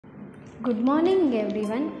Good morning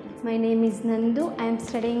everyone. My name is Nandu. I am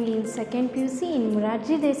studying in 2nd PUC in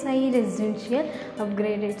Morarji Desai Residential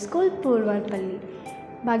upgraded school Poolavarapalli,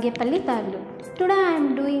 Bagepalli Taluk. Today I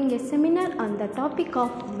am doing a seminar on the topic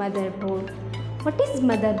of motherboard. What is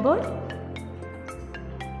motherboard?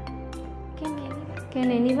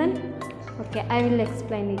 Can anyone? Okay, I will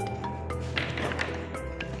explain it.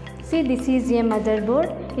 See, this is a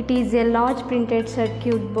motherboard. It is a large printed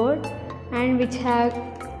circuit board and which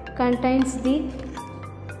contains the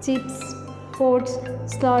chips, ports,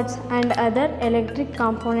 slots and other electric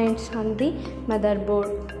components on the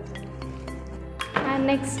motherboard. And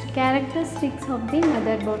next, characteristics of the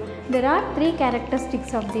motherboard. There are 3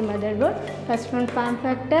 characteristics of the motherboard. First one, form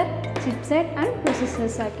factor, chipset and processor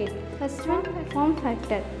circuit. First one, form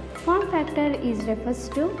factor. Form factor is refers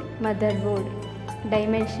to motherboard,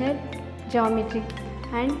 dimension, geometry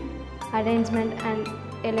and arrangement and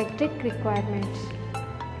electric requirements.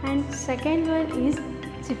 And second one is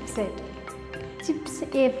chipset.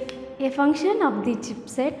 A function of the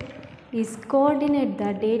chipset is coordinate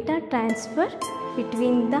the data transfer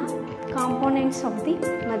between the components of the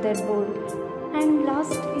motherboard. And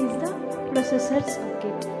last is the processor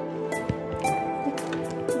circuit.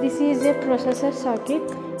 This is a processor circuit.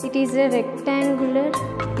 It is a rectangular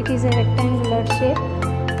shape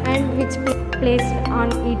and which placed on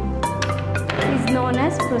it is known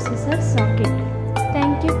as processor circuit.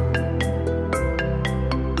 Thank you.